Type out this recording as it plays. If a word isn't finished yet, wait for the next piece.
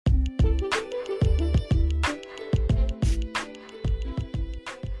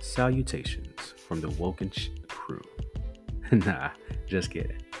Salutations from the Woken crew. Nah, just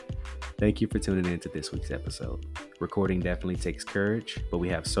kidding. Thank you for tuning in to this week's episode. Recording definitely takes courage, but we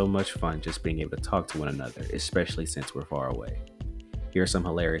have so much fun just being able to talk to one another, especially since we're far away. Here are some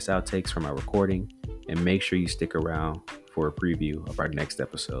hilarious outtakes from our recording, and make sure you stick around for a preview of our next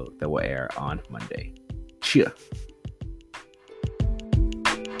episode that will air on Monday. Cheer!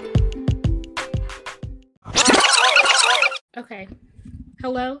 Okay.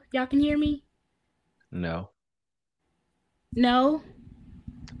 Hello? Y'all can hear me? No. No?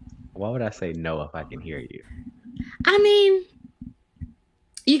 Why would I say no if I can hear you? I mean,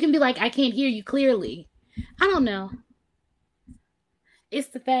 you can be like, I can't hear you clearly. I don't know. It's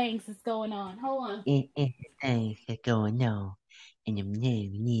the things that's going on. Hold on. It's the things that's going on. And you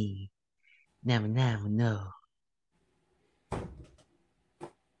never know.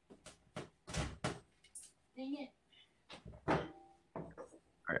 Dang it.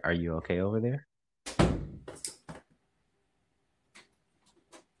 Are you okay over there?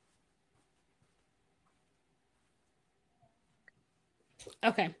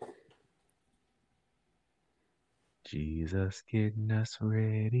 Okay. Jesus getting us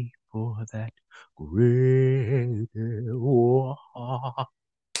ready for that great war. Oh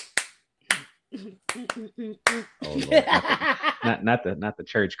Lord, not the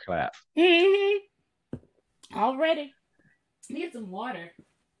church clap. Already. Need some water.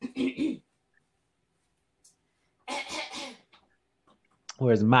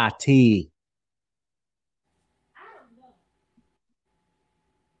 Where's my tea? I don't know.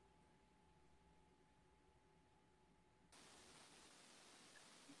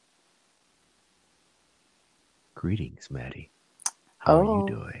 Greetings, Maddie. How are you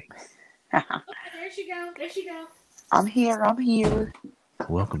doing? There she go. There she go. I'm here.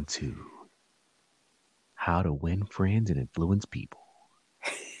 Welcome to How to Win Friends and Influence People.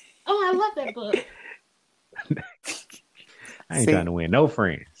 Oh, I love that book. I ain't trying to win no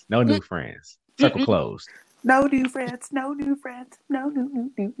friends. No new friends. Circle closed. No new friends. No new. I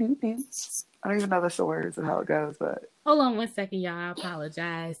don't even know the words of how it goes, but Hold on 1 second, y'all. I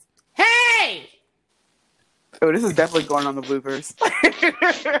apologize. Hey! oh, this is definitely going on the bloopers.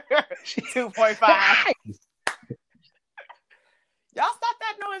 2.5. Y'all stop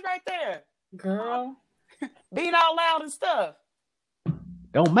that noise right there. Girl. Being out loud and stuff.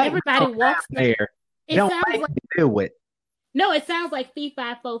 Don't make Everybody me walks there. It Don't sounds make like me do it. no, it sounds like fee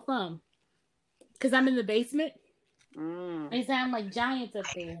fi fo fum. Cause I'm in the basement. They sound like giants up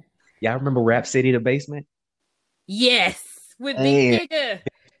there. Y'all remember Rap City, the basement? Yes, with Hey. Big Tigger.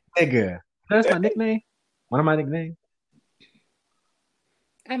 Nigga. That's my nickname. One of my nicknames.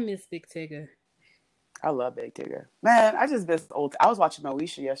 I miss Big Tigger. I love Big Tigger. Man, I just miss old. I was watching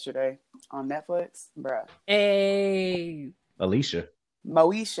Moesha yesterday on Netflix. Bruh. Hey. Alicia.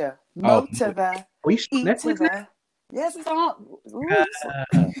 Moesha. Oh, Mo to the Alicia. E to Netflix. the. Yes, it's on. Ooh,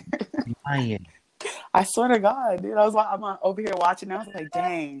 Lion. I swear to God, dude. I'm over here watching. And I was like,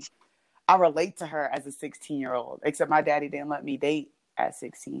 dang. I relate to her as a 16-year-old. Except my daddy didn't let me date at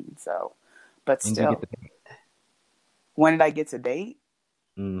 16. So, but When did you still. get the date? When did I get to date?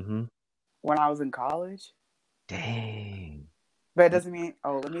 Mm-hmm. When I was in college. Dang. But it doesn't mean.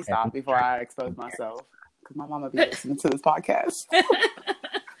 Oh, let me stop before I expose myself. Because my mama be listening to this podcast.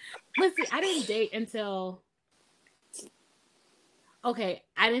 Listen, I didn't date until. Okay,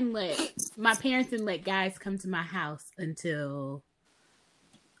 my parents didn't let guys come to my house until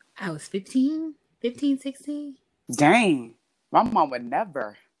I was 15, 16. Dang. My mom would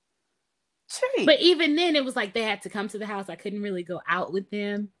never. Gee. But even then, it was like they had to come to the house. I couldn't really go out with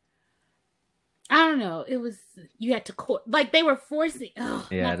them. I don't know. It was, you had to court. Like they were forcing.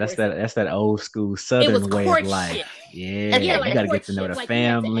 Yeah, that's that old school Southern way of life. Yeah, Yeah, like you got to get to know the courtship, like, you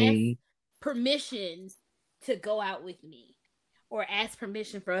had to family. permission to go out with me or ask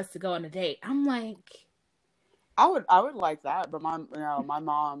permission for us to go on a date. I'm like, I would like that, but my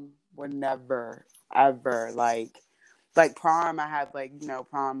mom would never ever like prom. I had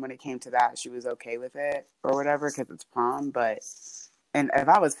prom when it came to that, she was okay with it or whatever because it's prom. And if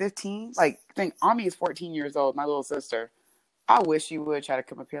I was 15, think Ami is 14 years old, my little sister. I wish she would try to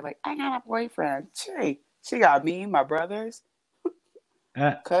come up here like, I got a boyfriend. She got me, my brothers,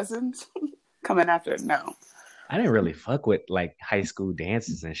 cousins coming after. No. I didn't really fuck with like high school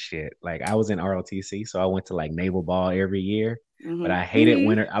dances and shit. Like I was in ROTC, so I went to like naval ball every year. Mm-hmm. But I hated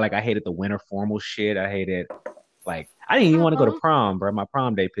winter. I hated the winter formal shit. I hated I didn't even want to go to prom, bro. My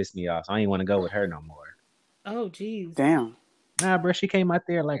prom day pissed me off, so I didn't want to go with her no more. Oh, geez. Damn. Nah, bro. She came out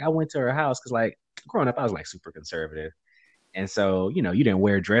there I went to her house because growing up I was super conservative, and so you didn't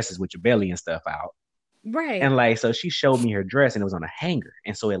wear dresses with your belly and stuff out. Right. And like, so she showed me her dress and it was on a hanger.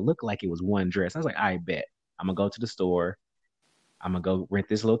 And so it looked like it was one dress. I was like, I bet. I'm gonna go to the store. I'm gonna go rent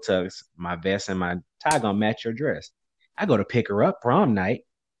this little tux. My vest and my tie gonna match your dress. I go to pick her up prom night.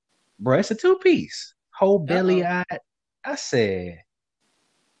 Bro, it's a 2-piece. Whole belly out. I said,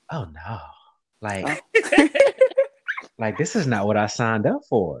 oh no. Like, like this is not what I signed up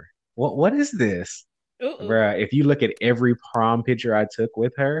for. What is this? Bruh, if you look at every prom picture I took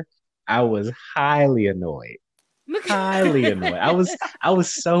with her, I was highly annoyed. Highly annoyed. I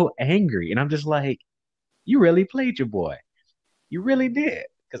was so angry. And I'm just like, you really played your boy. You really did.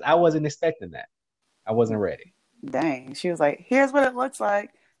 Because I wasn't expecting that. I wasn't ready. Dang. She was like, here's what it looks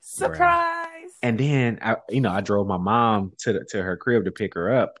like. Surprise. And then I drove my mom to her crib to pick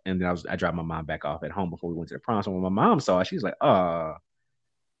her up. And then I dropped my mom back off at home before we went to the prom. So when my mom saw it, she was like,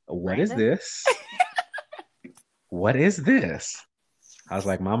 what is this? What is this? I was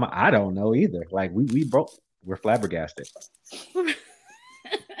like, Mama, I don't know either. Like we're flabbergasted.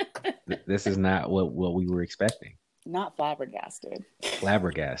 This is not what we were expecting. Not flabbergasted.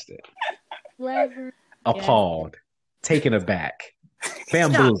 Flabbergasted. Appalled. Taken aback.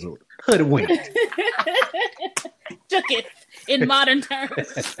 Bamboozled. Hoodwinked. Took it in modern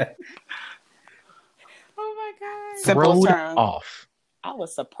terms. Oh my God. Simple Thrown term. off. I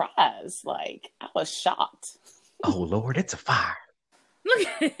was surprised. Like, I was shocked. Oh, Lord, it's a fire. Look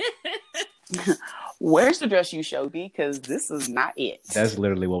at it. Where's the dress you showed me? Because this is not it. That's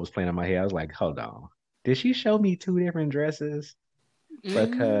literally what was playing in my head. I was like, hold on. Did she show me 2 different dresses?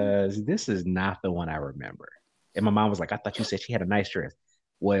 Because this is not the one I remember. And my mom was like, I thought you said she had a nice dress.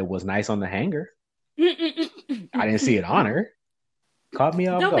 Well, it was nice on the hanger. I didn't see it on her. Caught me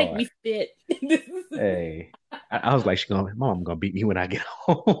off Don't guard. make me spit. Hey, I was like, Mom gonna beat me when I get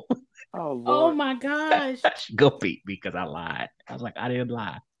home. Oh, Lord. Oh my gosh. She go beat me because I lied. I was like, I didn't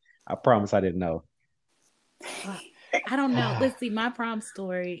lie. I promise I didn't know. I don't know. Let's see. My prom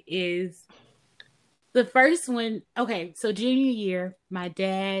story is the first one. Okay, so junior year, my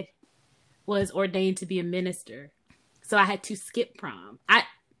dad was ordained to be a minister, so I had to skip prom.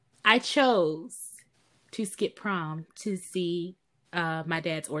 I chose to skip prom to see my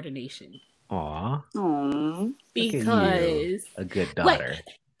dad's ordination. Aw, Because a good daughter. Like,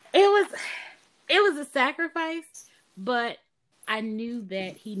 it was a sacrifice, but I knew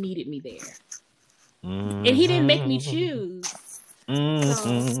that he needed me there. And he didn't make me choose.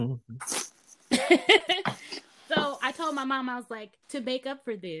 So I told my mom, I was like, to make up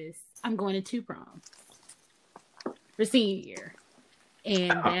for this, I'm going to 2 proms for senior year.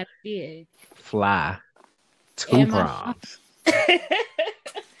 And that did. Fly. 2 And proms. Okay.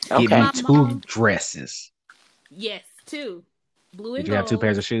 Give me My 2 mom- dresses. Yes, 2. Blue and Did you have 2 gold.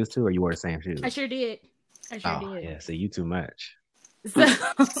 pairs of shoes too, or you wore the same shoes? I sure did. did. Yeah, see, you too much. So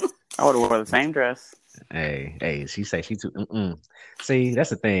I would have worn the same dress. Hey, she say she too. See, that's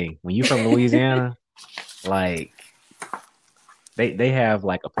the thing. When you from Louisiana, like they have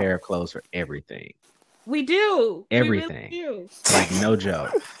like a pair of clothes for everything. we do. Everything. We really do. Like no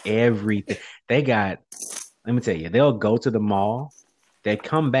joke. Everything. They got. Let me tell you, they'll go to the mall. They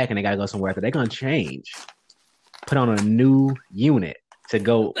come back and they gotta go somewhere after. They're gonna change, put on a new unit to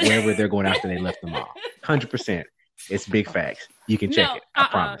go wherever they're going after they left the mall. 100%. It's big facts. You can check it. I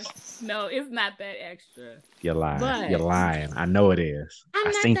promise. No, it's not that extra. You're lying. But- You're lying. I know it is. I'm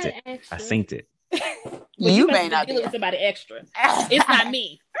I not seen that it. extra. I seen it. Well, You must may have not been be. dealing with somebody extra. It's not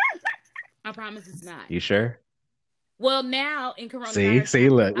me. I promise it's not. You sure? Well, now in coronavirus, See,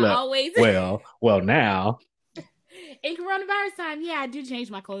 look. I always Well, now. in coronavirus time, yeah, I do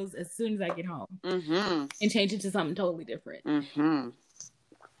change my clothes as soon as I get home Mm-hmm. and change it to something totally different. Mm-hmm.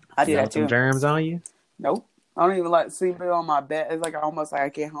 I do You that got some too. germs on you? Nope. I don't even like sleep on my bed. It's like almost like I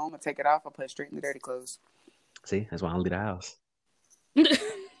get home, I take it off, I put it straight in the dirty clothes. See, that's why I don't leave the house.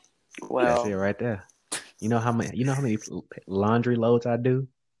 Well, That's it right there. You know how many laundry loads I do?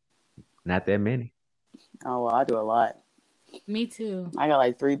 Not that many. oh well, I do a lot. Me too. I got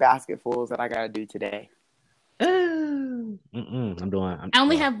like 3 basketfuls that I gotta do today. I'm I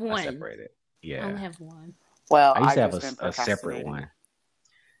only have one. I separated. Yeah. I only have one. Well, I used to have just been a separate procrastinating. one.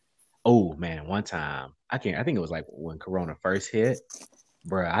 Oh man, one time I think it was like when Corona first hit,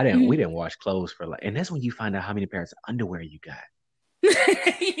 bruh. We didn't wash clothes for and that's when you find out how many pairs of underwear you got.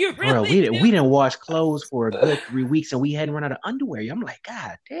 You Bro, really do. we didn't wash clothes for a good 3 weeks and we hadn't run out of underwear. I'm like,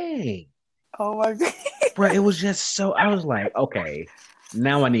 God dang, Oh my god. bro. It was just so. I was like, okay,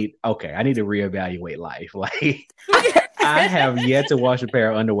 now I need to reevaluate life. Like, I have yet to wash a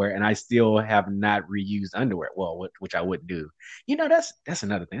pair of underwear, and I still have not reused underwear. Well, which I wouldn't do. You know, that's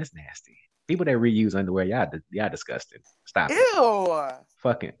another thing. That's nasty People that reuse underwear, y'all disgusting. Stop it. Ew.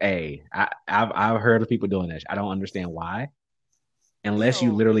 Fucking I've heard of people doing that. I don't understand why, unless you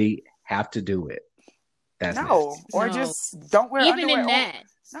Ew. literally have to do it. That's No, nasty. or No. just don't wear Even underwear. in that.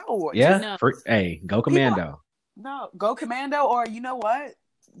 No, Yeah, No. go commando. no, go commando, or you know what?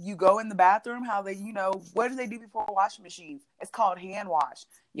 You go in the bathroom. How they, what do they do before washing machines? It's called hand wash.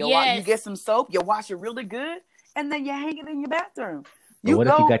 You Yes. get some soap, you wash it really good, and then you hang it in your bathroom. But what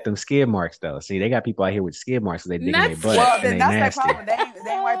if you got them skid marks though? See, they got people out here with skid marks, so they digging their Nuts. butt Well, and then they that's nasty. their problem.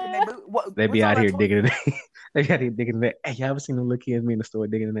 They ain't wiping their boot. They be what's out all here that digging it. They be out here digging their. Hey, y'all ever seen them little kids be in the store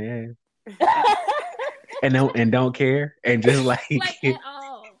digging in their ass and don't care and just like Like at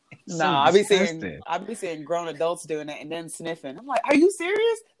all. so No, I be disgusting. seeing grown adults doing it and then sniffing. I'm like, are you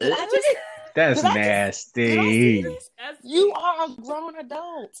serious? Did I just That's did I see nasty. this? You are a grown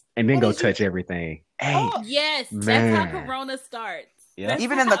adult. And then What go is you- touch everything. Hey, Oh, Yes, Man. that's how Corona starts. yeah.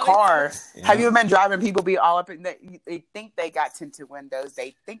 even in the how it car. Yeah. Have you ever been driving? People be all up in they think they got tinted windows.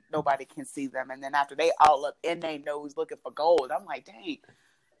 They think nobody can see them, and then after they all up in their nose looking for gold. I'm like, dang,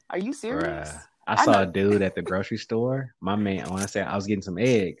 are you serious? Bruh. I saw know. a dude at the grocery store. My man, when I said I was getting some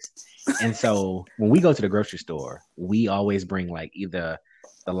eggs. And so when we go to the grocery store, we always bring like either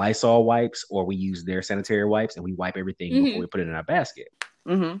the Lysol wipes or we use their sanitary wipes and we wipe everything Mhm. before we put it in our basket.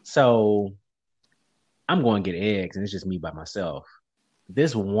 Mm-hmm. So I'm going to get eggs and it's just me by myself.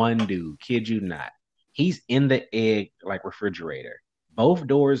 This one dude, kid you not, he's in the egg like refrigerator. Both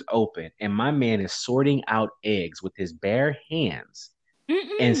doors open and my man is sorting out eggs with his bare hands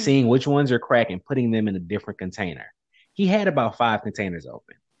and seeing which ones are cracked and putting them in a different container. He had about 5 containers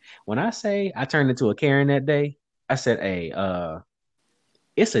open. When I say I turned into a Karen that day, I said, hey,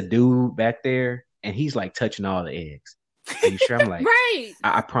 it's a dude back there and he's like touching all the eggs. Are you sure? I'm like, Right.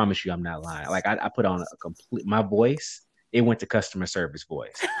 I promise you I'm not lying. Like I put on a complete, my voice, it went to customer service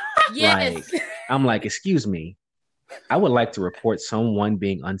voice. Yes. I'm like, excuse me, I would like to report someone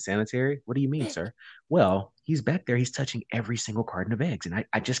being unsanitary. What do you mean, sir? Well, he's back there. He's touching every single carton of eggs. And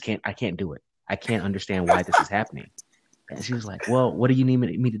I just can't do it. I can't understand why this is happening. And she was like, well, what do you need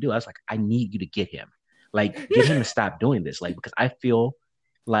me to do? I was like, I need you to get him. Like, get him to stop doing this. Like, because I feel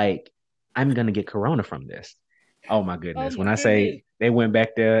like I'm going to get corona from this. Oh, my goodness. Oh, When my I say goodness. they went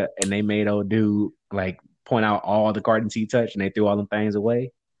back there and they made old dude, like, point out all the cartons he touched and they threw all them things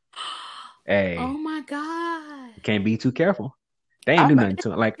away. Hey, Oh my God. can't be too careful. They ain't I'm do a- nothing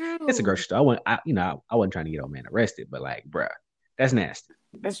to it. Like, it's a grocery store. I wasn't trying to get old man arrested, but like, bruh, that's nasty.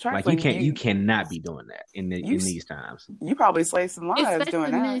 It's Like, trifling. you cannot be doing that in these times. You probably slayed some lives Especially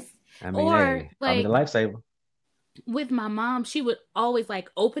doing in that. this, I mean, Or, hey, probably the lifesaver. with my mom, she would always like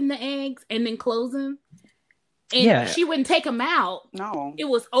open the eggs and then close them. And Yeah. she wouldn't take them out. No, It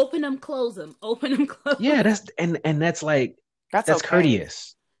was open them, close them, open them, close them. Yeah, that's and that's like that's that's okay.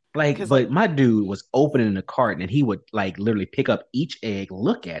 courteous. Like, 'Cause, but like- my dude was opening the carton and he would like literally pick up each egg,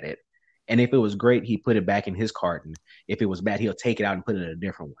 look at it, and if it was great, he put it back in his carton. If it was bad, he'll take it out and put it in a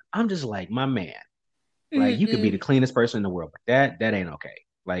different one. I'm just like, my man, like you could be the cleanest person in the world, but that ain't okay.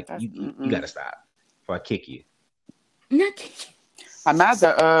 Like That's- you gotta stop before I kick you. I'm mad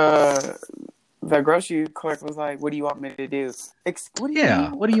that the grocery clerk was like, "What do you want me to do?" What do you Yeah,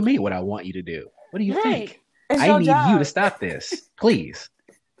 mean? what do you mean? What I want you to do? What do you Right. think? It's I your need job. you to stop this, please.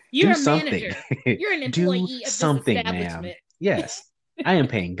 You're do a something. manager. You're an Do employee of this something, ma'am. establishment. Yes, I am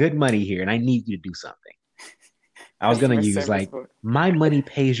paying good money here, and I need you to do something. I was gonna Customer use service like book. my money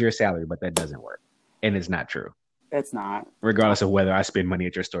pays your salary, but that doesn't work, and it's not true. It's not. Regardless of whether I spend money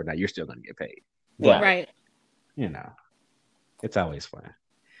at your store or not, you're still gonna get paid. Yeah. But, Right. you know, it's always fun.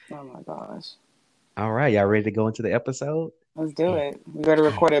 Oh my gosh. All right, y'all ready to go into the episode? Let's do it. We got to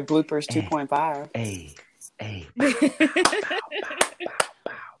record a bloopers 2.5. Hey.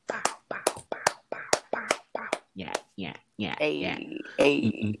 Yeah. Hey,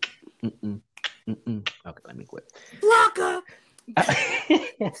 hey. Okay, let me quit. Lock up.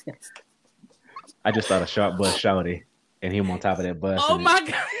 I just thought of Sharp Bus Shorty and him on top of that bus. Oh and-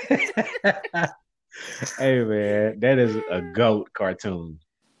 my God. Hey man, that is a goat cartoon.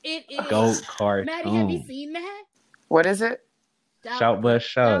 It is. Goat cartoon. Maddie, have you seen that? What is it? Shout Bus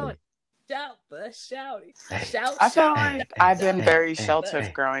Shorty. Shout, bus, shouty. Hey. Shout, I feel shout. like I've been very hey, sheltered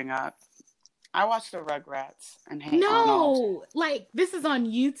hey. growing up. I watched the Rugrats and Hey Arnold. No, like this is on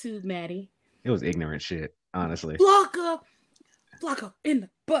YouTube, Maddie. It was ignorant shit, honestly. Block up in the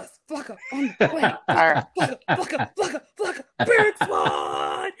bus, block up on the plane. All right. Block up, Bird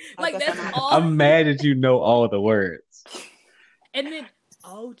Squad. Like that's all. I'm mad that you know all the words. And then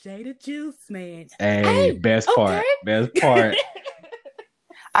OJ the Juice Man. Hey, Hey, best okay. part. Best part.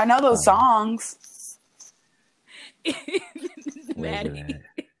 I know those songs. Maddie.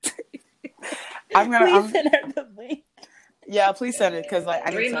 Please send her the link. Yeah, please send it because like I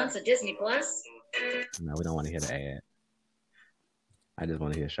need 3 to. months of Disney Plus. No, we don't want to hear the ad. I just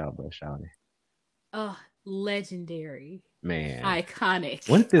want to hear Shout Bus Shouty. Oh, legendary. Man. Iconic.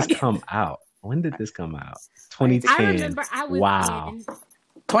 When did this come out? 2010. I remember I was wow.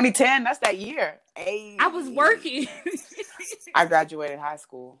 2010, that's that year. Hey. I was working. I graduated high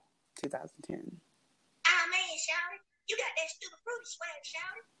school 2010. Ah, man, Shouty. You got that stupid fruity swag,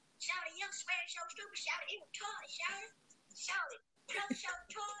 Shouty. Shouty, your swag so stupid, Shouty. It was retarded, Shouty. Shouty, brother so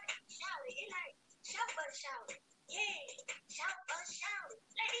retarded. Shouty, it like Shout Bus Shouty. Yeah, Shout Bus Shouty.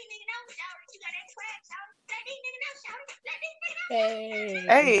 Let these niggas know, Shouty. You got that swag, Shouty. Let these niggas know, Shouty. Let these niggas know.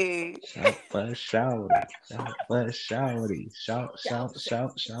 Hey. Shout Bus Shouty. Shout Bus Shouty. Shout.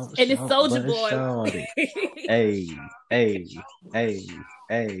 And it's Soulja Bus Boy. Shouty. Hey.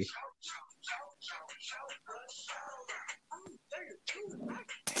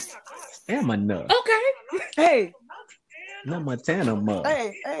 Am enough. Okay. Hey. No Montana mug.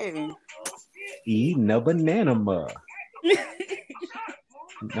 Hey. Eat no banana mug.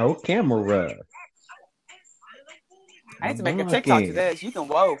 No camera. I need to make a TikTok to this. You can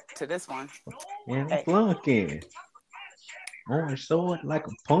whoa to this one. And flunking. Orange sword like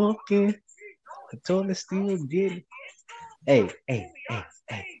a pumpkin. The toilet still get it. Hey.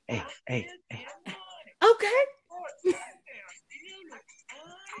 Okay. Hey.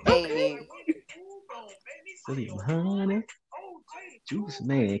 City of honey. Juice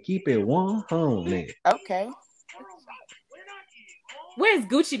man, keep it 100. Okay. Where's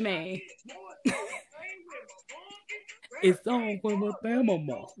Gucci Mane? It's on from a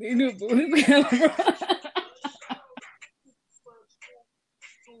Bama.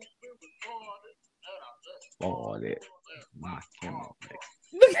 Oh, that. My camera.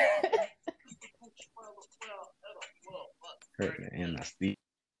 Hurt and I see.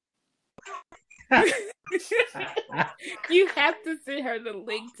 You have to send her the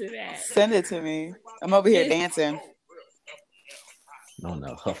link to that. Send it to me. I'm over here dancing.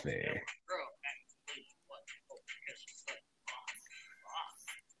 No, Huffy.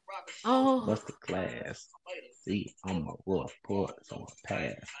 Oh, What's the class? See, I'm a report on the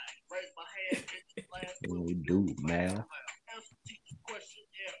past. When we do math,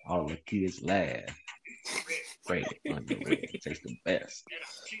 all the kids laugh. Great underwear tastes the best.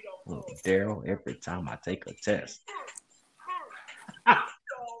 Daryl, every time I take a test.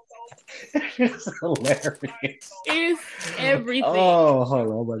 It's hilarious. it's everything. Oh, hold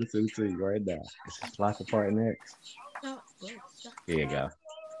on. I'm about to send it to you right now. Is this Lock Apart next? Here you go.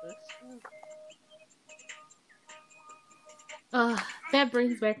 That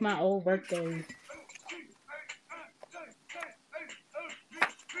brings back my old work days.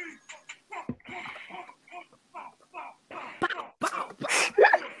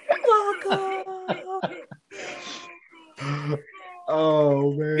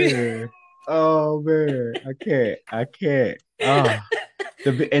 Oh man. I can't. Oh.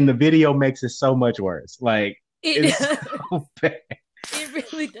 And the video makes it so much worse. Like it's so bad. It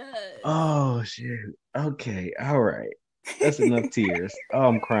really does. Oh shit. Okay. All right. That's enough tears. Oh,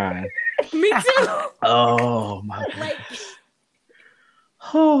 I'm crying. Me too. Oh my God. Like,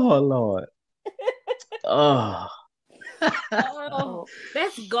 oh Lord. Oh. oh,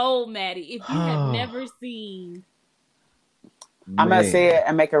 that's gold, Maddie. If you have never seen, I'm gonna see it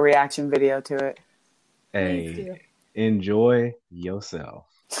and make a reaction video to it. Hey, enjoy yourself,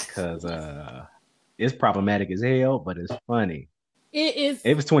 because it's problematic as hell, but it's funny. It is.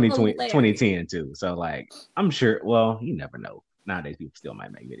 It was 2010 too, so like I'm sure. Well, you never know. Nowadays, people still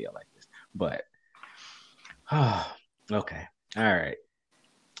might make video like this, but okay, all right.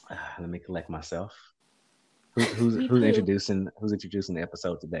 Let me collect myself. Who's introducing the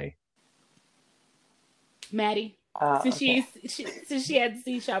episode today? Maddie. Since she had to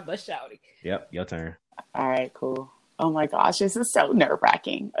see Shout Bus Shouty. Yep, your turn. All right, cool. Oh my gosh, this is so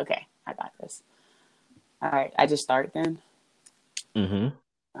nerve-wracking. Okay, I got this. All right, I just start then. Mm-hmm.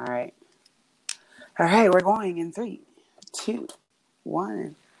 All right, we're going in 3, 2,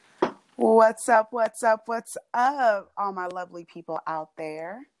 1. What's up, all my lovely people out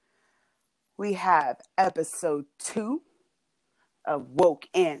there? We have episode 2 of Woke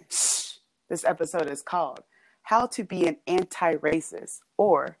In. This episode is called How to Be an Anti-Racist,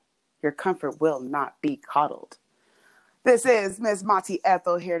 or Your Comfort Will Not Be Coddled. This is Miss Monty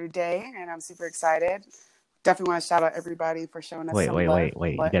Ethel here today, and I'm super excited. Definitely want to shout out everybody for showing us some love.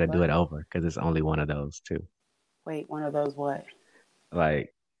 Wait. You got to do it over, because it's only one of those two. Wait, one of those what?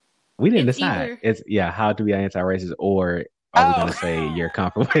 Like, we didn't It's decide. either. It's, how to be an anti-racist or are we Oh. gonna say you're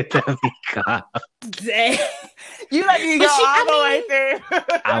comfortable with them being coddled? Dang. You let me go But all the way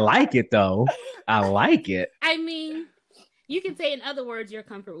through. I like it though. I like it. I mean, you can say in other words, your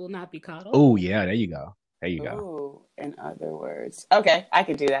comfort will not be coddled. Oh yeah, there you go. There you go. Ooh, in other words. Okay, I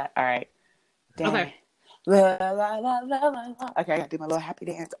can do that. All right. Dang. Okay. La, la, la, la, la, la. Okay, I gotta do my little happy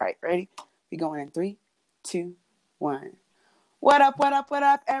dance. All right, ready? We going in 3, 2, 1. What up,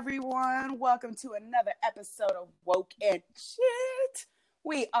 everyone? Welcome to another episode of Woke and Shit.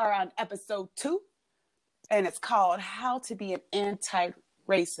 We are on episode 2, and it's called How to Be an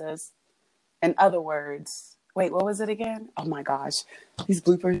Anti-Racist. In other words, wait, what was it again? Oh my gosh, these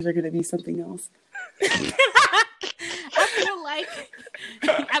bloopers are gonna be something else.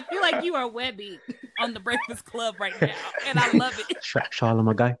 I feel like you are Webby on the Breakfast Club right now, and I love it. Charlotte,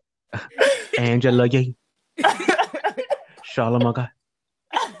 my guy. Angela, yay. Charlotte, my guy.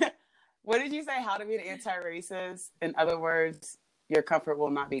 What did you say? How to be an anti-racist? In other words, your comfort will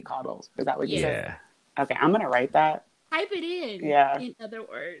not be coddled. Is that what you said? Yeah. Okay, I'm gonna write that. Type it in. Yeah. In other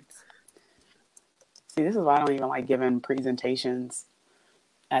words. See, this is why I don't even like giving presentations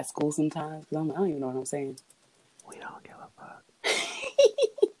at school sometimes, because I don't even know what I'm saying. We don't give a fuck.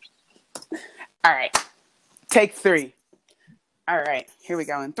 All right, take 3. All right, here we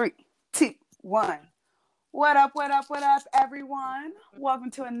go in 3, 2, 1. What up, everyone? Welcome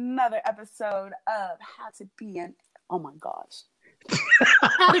to another episode of How to Be an... Oh my gosh.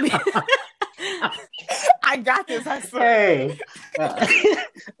 How to be... I got this, I swear. Hey.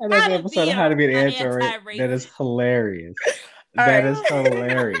 Another episode of How to Be an Anti-Racist. That is hilarious. That is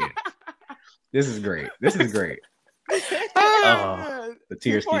hilarious. This is great. Oh, the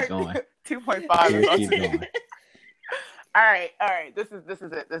tears keep going. 2.5. Tears keep going. All right. This is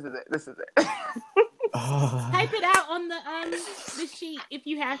it. Type it out on the sheet if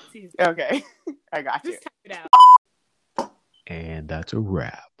you have to. Okay, I got you. Just type it out. And that's a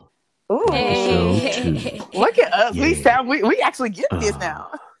wrap. Ooh, Hey. look at us. Yeah. We sound. We actually get this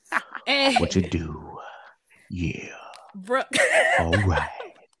now. Hey. What you do? Yeah. Brooke. All right.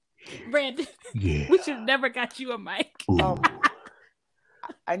 Brandon, Yeah. we should have never got you a mic. Ooh.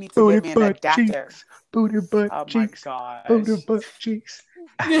 I need to get me an adapter. cheeks. Booty butt Oh my cheeks. gosh. Booty butt cheeks.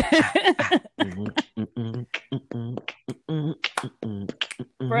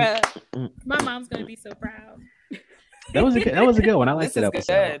 Bruh, my mom's gonna be so proud. That was a good one. I liked This that is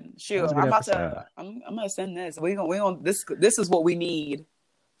episode. good. Shoot, That was a I'm good about to. episode. I'm gonna send this. We gonna. This is what we need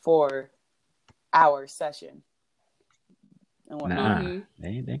for our session. And whatnot. Nah, Mhm. they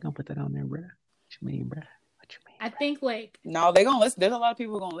ain't gonna put that on there, bruh. What you mean, bruh? What you mean? I think like No, they gonna listen. There's a lot of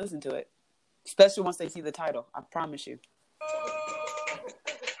people who gonna listen to it, especially once they see the title. I promise you.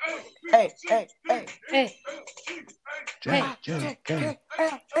 Hey. hey, Hey. Hey.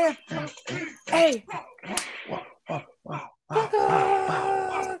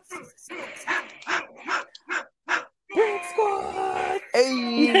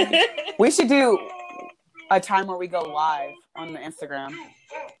 We should do a time where we go live on the Instagram.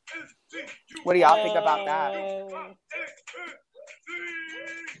 What do y'all think about that?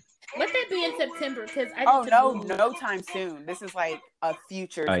 Let that be in September because I Oh need to no, move. no time soon. This is like a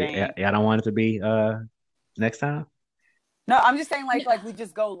future Oh, thing. yeah, I don't want it to be next time. No, I'm just saying like we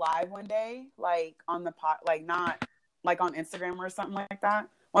just go live one day, like on the pot, like not like on Instagram or something like that.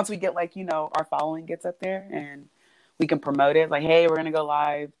 Once we get like, our following gets up there and we can promote it, like, hey, we're gonna go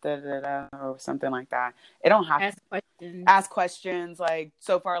live, or something like that. It don't have Ask to questions. ask questions like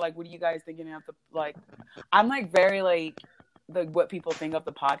so far, like what are you guys thinking of the like I'm like very like the what people think of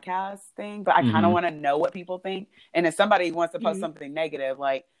the podcast thing, but I kind of Mhm. want to know what people think. And if somebody wants to post Mhm. something negative,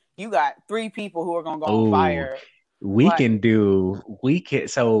 like you got 3 people who are gonna go Ooh. on fire. We What? can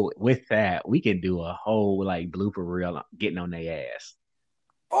so with that, we can do a whole like blooper reel getting on their ass.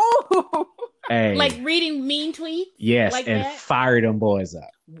 Ooh. Hey, Like reading mean tweets. yes, like and that? fire them boys up.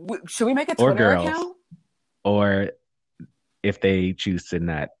 Should we make a Or Twitter girls. account? Or if they choose to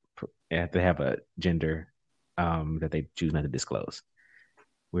not have to have a gender that they choose not to disclose.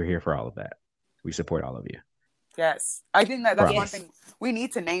 We're here for all of that. We support all of you. Yes. I think that's one Promise. thing. We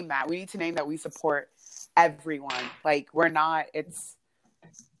need to name that. We need to name that we support everyone. Like, we're not, it's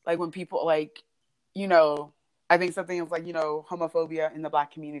like when people, like, I think something is like, homophobia in the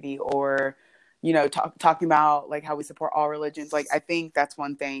Black community or, talking about like how we support all religions. Like, I think that's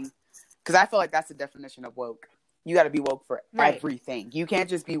one thing. Because I feel like that's the definition of woke. You got to be woke for Right. everything. You can't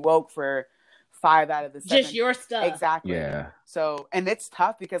just be woke for 5 out of the 7. Just your stuff. Exactly. Yeah. So, and it's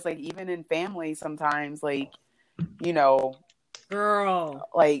tough because like even in family sometimes like, Girl.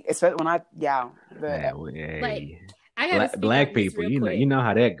 like especially when I Hey, I gotta speak black on this people, real quick. you know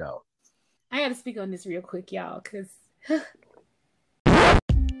how that go. I gotta speak on this real quick, y'all, because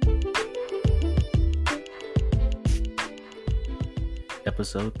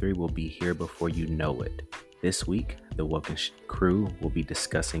Episode 3 will be here before you know it. This week, the Woken crew will be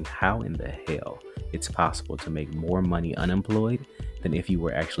discussing how in the hell it's possible to make more money unemployed than if you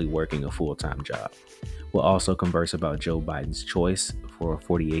were actually working a full-time job. We'll also converse about Joe Biden's choice for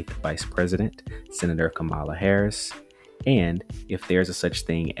 48th Vice President, Senator Kamala Harris, and if there's a such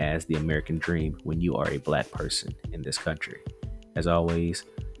thing as the American dream when you are a Black person in this country. As always,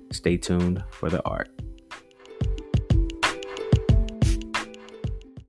 stay tuned for the art.